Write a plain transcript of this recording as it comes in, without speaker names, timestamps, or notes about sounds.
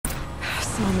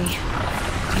saw me.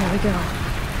 Here we go.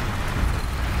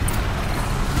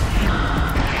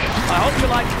 I hope you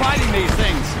like fighting these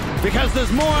things, because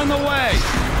there's more on the way!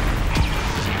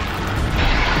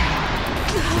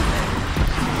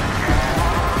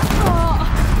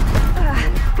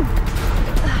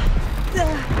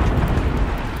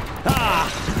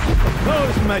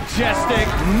 Those majestic,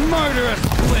 murderous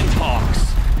flinthawks!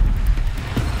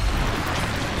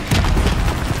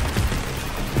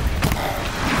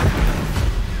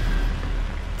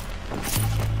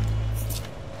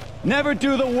 Never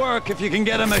do the work if you can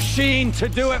get a machine to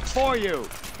do it for you!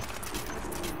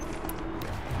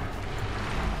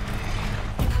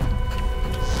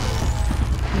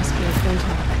 Must be a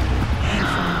flinthawk.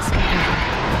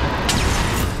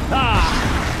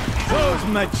 Those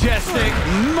majestic,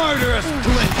 murderous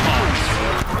flinthawks!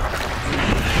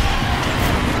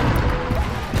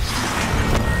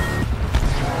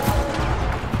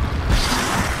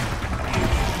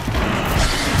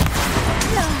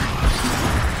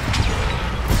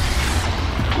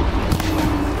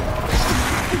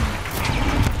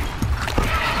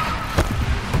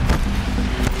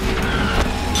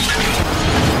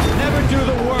 Never do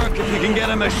the work if you can get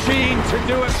a machine to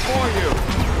do it for you!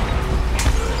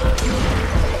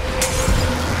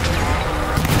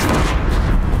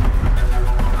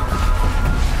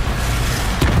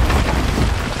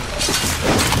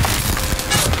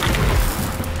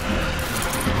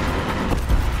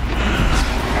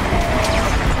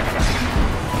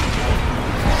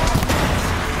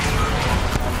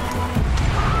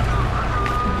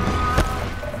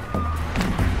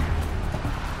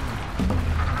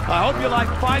 I hope you like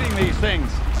fighting these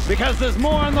things, because there's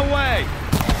more on the way!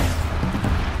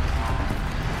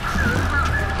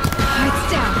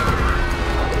 Lights down.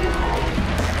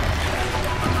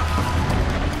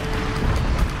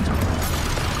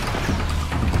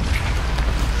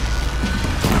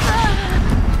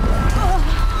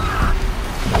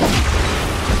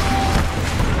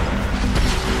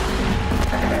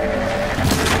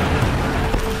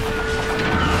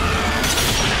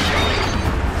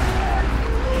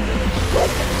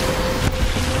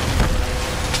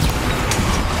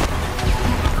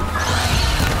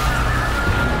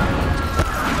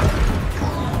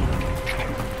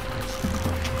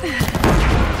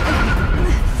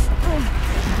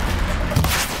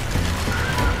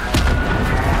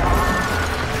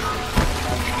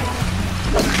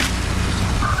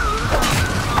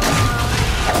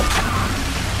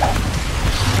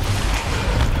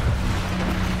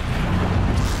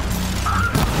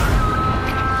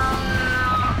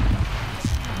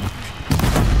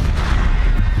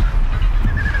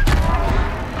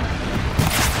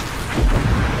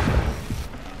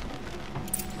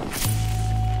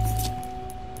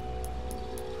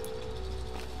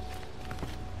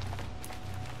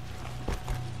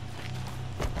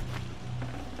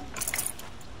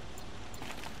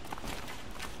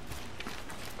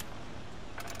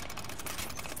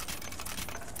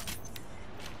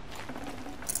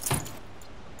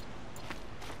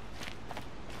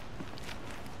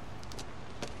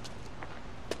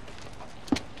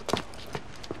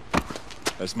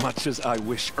 As much as I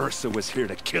wish Ursa was here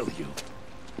to kill you,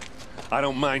 I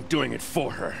don't mind doing it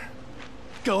for her.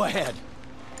 Go ahead.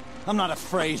 I'm not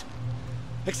afraid.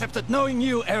 Except that knowing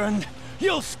you, Aaron,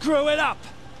 you'll screw it up!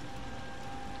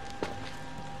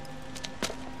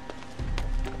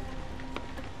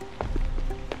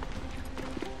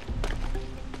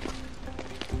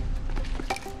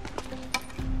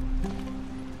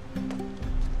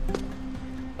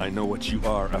 I know what you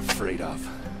are afraid of.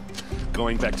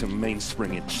 Going back to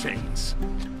Mainspring in chains.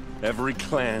 Every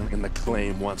clan in the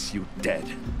claim wants you dead.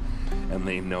 And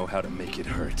they know how to make it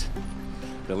hurt.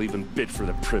 They'll even bid for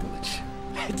the privilege.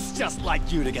 It's just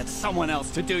like you to get someone else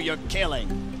to do your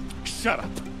killing. Shut up!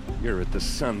 You're at the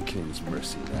Sun King's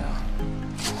mercy now.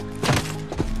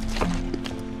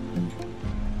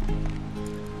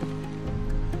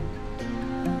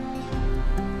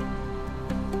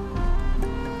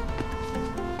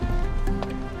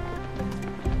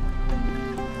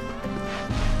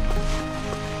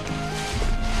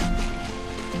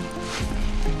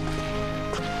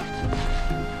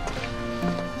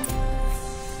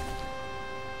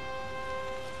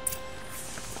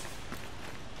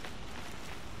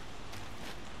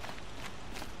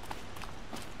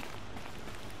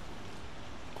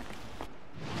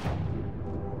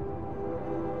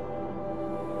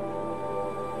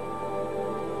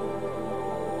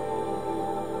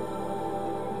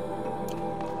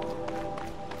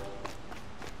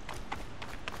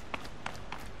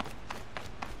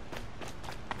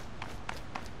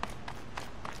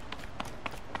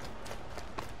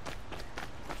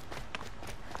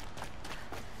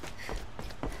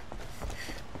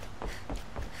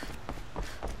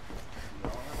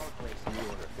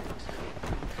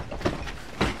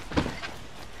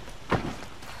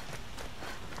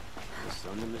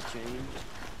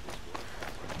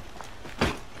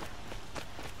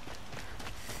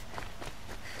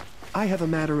 I have a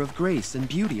matter of grace and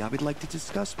beauty I would like to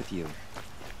discuss with you.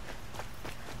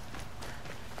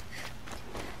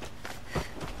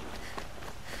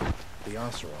 The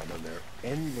Oseram and their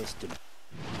endless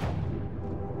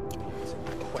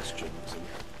questions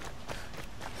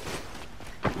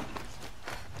and...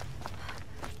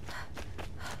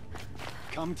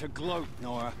 Come to gloat,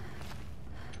 Nora.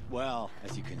 Well,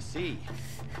 as you can see...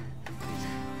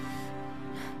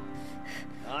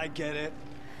 I get it.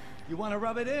 You want to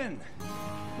rub it in?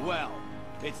 Well,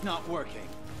 it's not working.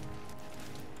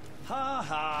 Ha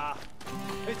ha!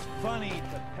 It's funny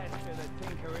to pester the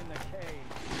tinker in the cave.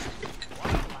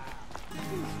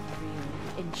 Who's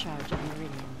really in charge of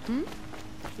Meridian?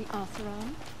 The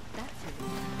Oseram? That's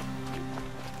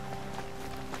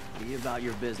who. Be about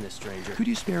your business, stranger. Could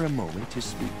you spare a moment to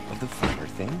speak of the finer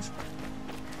things?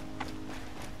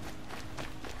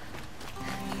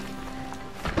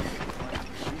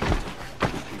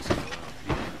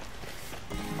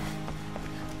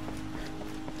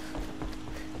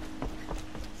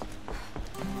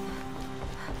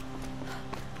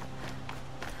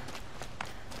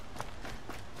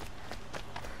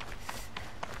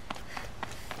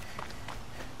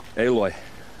 Aloy,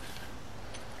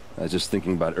 I was just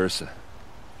thinking about Ursa.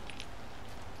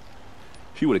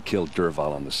 She would have killed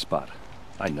Dervahl on the spot.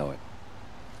 I know it.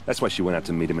 That's why she went out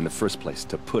to meet him in the first place,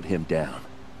 to put him down.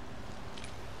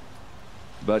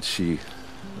 But she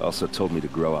also told me to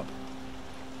grow up.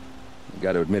 I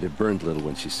gotta admit it burned a little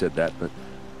when she said that, but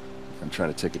I'm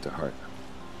trying to take it to heart.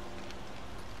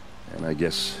 And I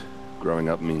guess growing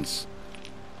up means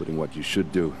putting what you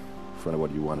should do in front of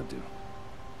what you want to do.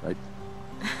 Right?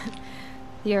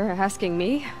 You're asking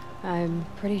me? I'm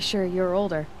pretty sure you're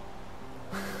older.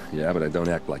 Yeah, but I don't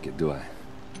act like it, do I?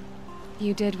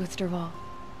 You did with Dervahl.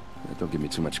 Don't give me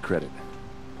too much credit.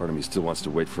 Part of me still wants to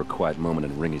wait for a quiet moment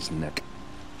and wring his neck.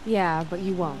 Yeah, but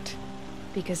you won't.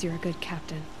 Because you're a good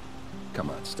captain. Come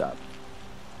on, stop.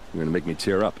 You're gonna make me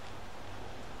tear up.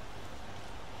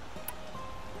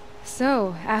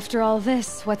 So, after all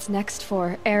this, what's next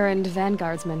for errand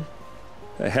vanguardsman?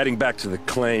 Heading back to the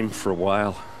claim for a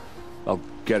while. I'll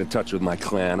get in touch with my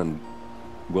clan and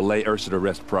we'll lay Ursa to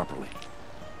rest properly.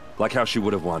 Like how she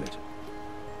would have wanted.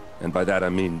 And by that I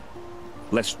mean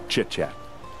less chit-chat,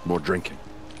 more drinking.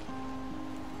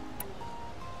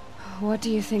 What do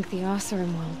you think the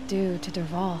Oseram will do to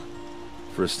Dervahl?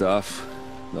 First off,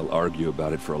 they'll argue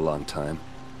about it for a long time.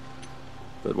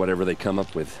 But whatever they come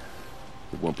up with,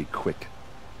 it won't be quick.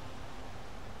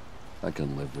 I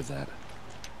can live with that.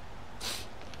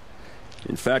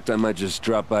 In fact, I might just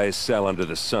drop by his cell under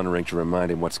the sun ring to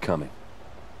remind him what's coming.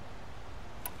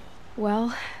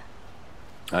 Well...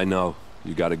 I know.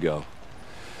 You gotta go.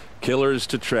 Killers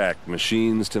to track,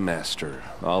 machines to master.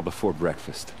 All before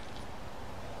breakfast.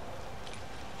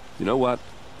 You know what?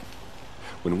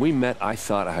 When we met, I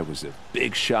thought I was a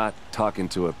big shot talking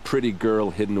to a pretty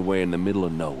girl hidden away in the middle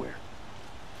of nowhere.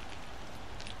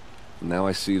 And now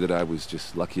I see that I was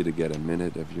just lucky to get a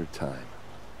minute of your time.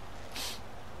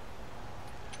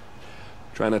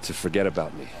 Try not to forget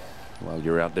about me while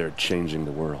you're out there changing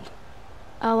the world.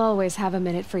 I'll always have a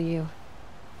minute for you.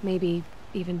 Maybe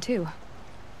even two.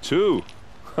 Two?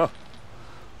 Huh.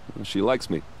 Well, she likes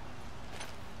me.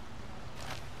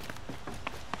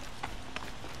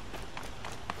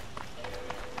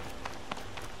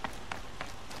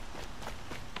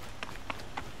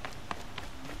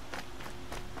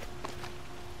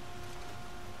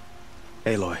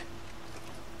 Aloy,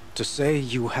 to say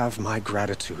you have my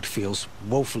gratitude feels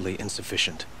woefully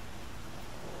insufficient.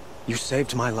 You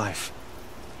saved my life.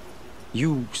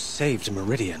 You saved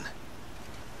Meridian.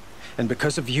 And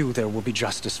because of you, there will be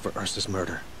justice for Ursa's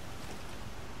murder.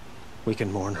 We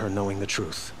can mourn her knowing the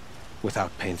truth,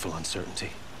 without painful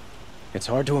uncertainty. It's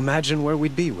hard to imagine where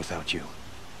we'd be without you.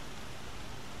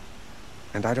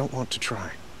 And I don't want to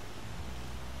try.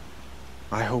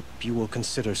 I hope you will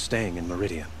consider staying in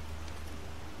Meridian.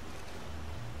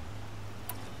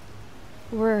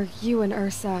 Were you and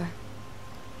Ursa...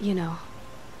 you know...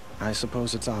 I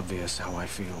suppose it's obvious how I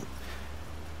feel...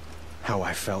 how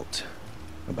I felt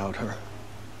about her.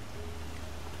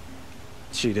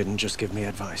 She didn't just give me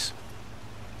advice.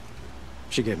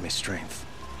 She gave me strength.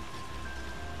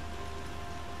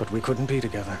 But we couldn't be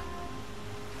together.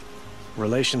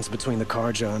 Relations between the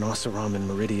Karja and Oseram and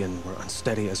Meridian were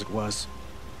unsteady as it was.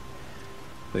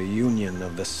 The union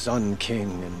of the Sun King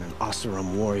and an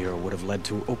Oseram warrior would have led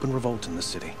to open revolt in the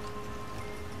city.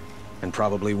 And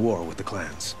probably war with the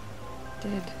clans.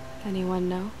 Did anyone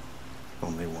know?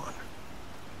 Only one.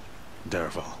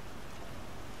 Dervahl.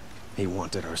 He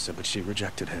wanted Ursa, but she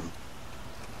rejected him.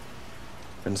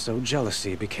 And so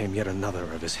jealousy became yet another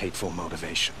of his hateful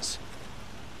motivations.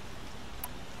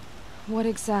 What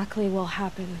exactly will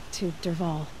happen to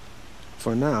Derval?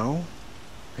 For now,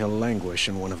 he'll languish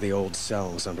in one of the old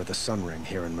cells under the Sun Ring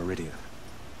here in Meridian.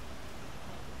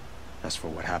 As for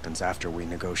what happens after we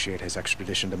negotiate his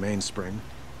extradition to Mainspring,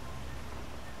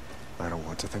 I don't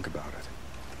want to think about it.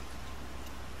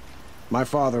 My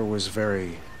father was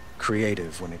very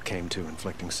creative when it came to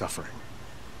inflicting suffering.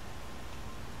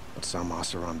 But some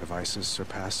Oseram devices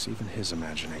surpass even his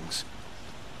imaginings.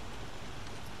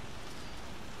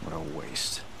 What a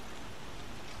waste.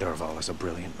 Derval is a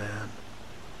brilliant man.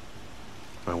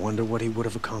 I wonder what he would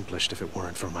have accomplished if it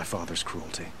weren't for my father's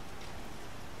cruelty.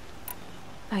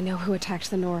 I know who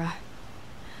attacked the Nora.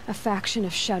 A faction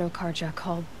of Shadow Karja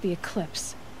called the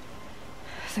Eclipse.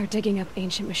 They're digging up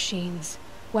ancient machines,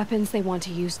 weapons they want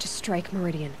to use to strike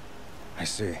Meridian. I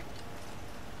see.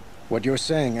 What you're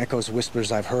saying echoes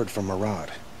whispers I've heard from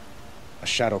Murad. A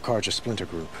Shadow Karja splinter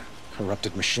group,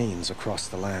 corrupted machines across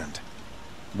the land.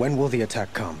 When will the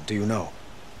attack come, do you know?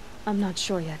 I'm not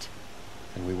sure yet.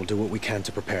 And we will do what we can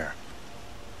to prepare.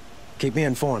 Keep me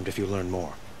informed if you learn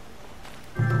more.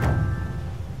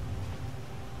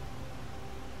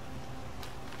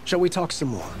 Shall we talk some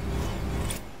more?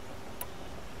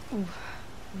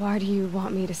 Why do you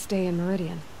want me to stay in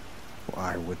Meridian?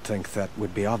 I would think that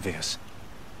would be obvious.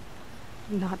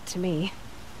 Not to me.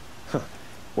 Huh.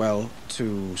 Well,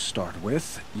 to start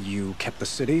with, you kept the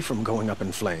city from going up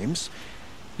in flames.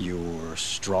 You're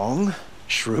strong,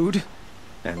 shrewd,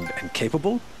 and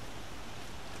capable.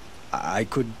 I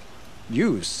could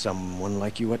use someone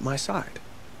like you at my side.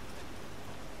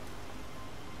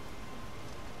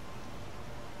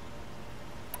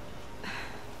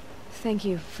 Thank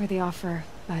you for the offer,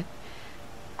 but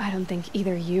I don't think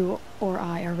either you or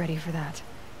I are ready for that.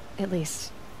 At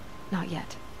least, not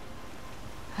yet.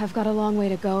 I've got a long way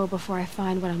to go before I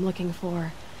find what I'm looking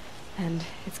for, and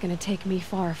it's gonna take me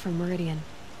far from Meridian.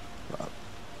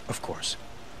 Of course.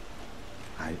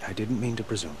 I didn't mean to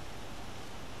presume.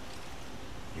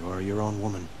 You are your own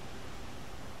woman,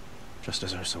 just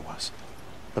as Ursa was.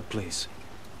 But please,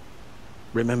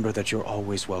 remember that you're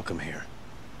always welcome here.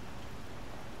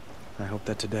 I hope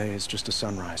that today is just a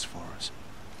sunrise for us,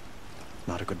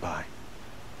 not a goodbye.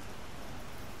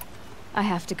 I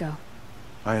have to go.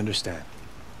 I understand.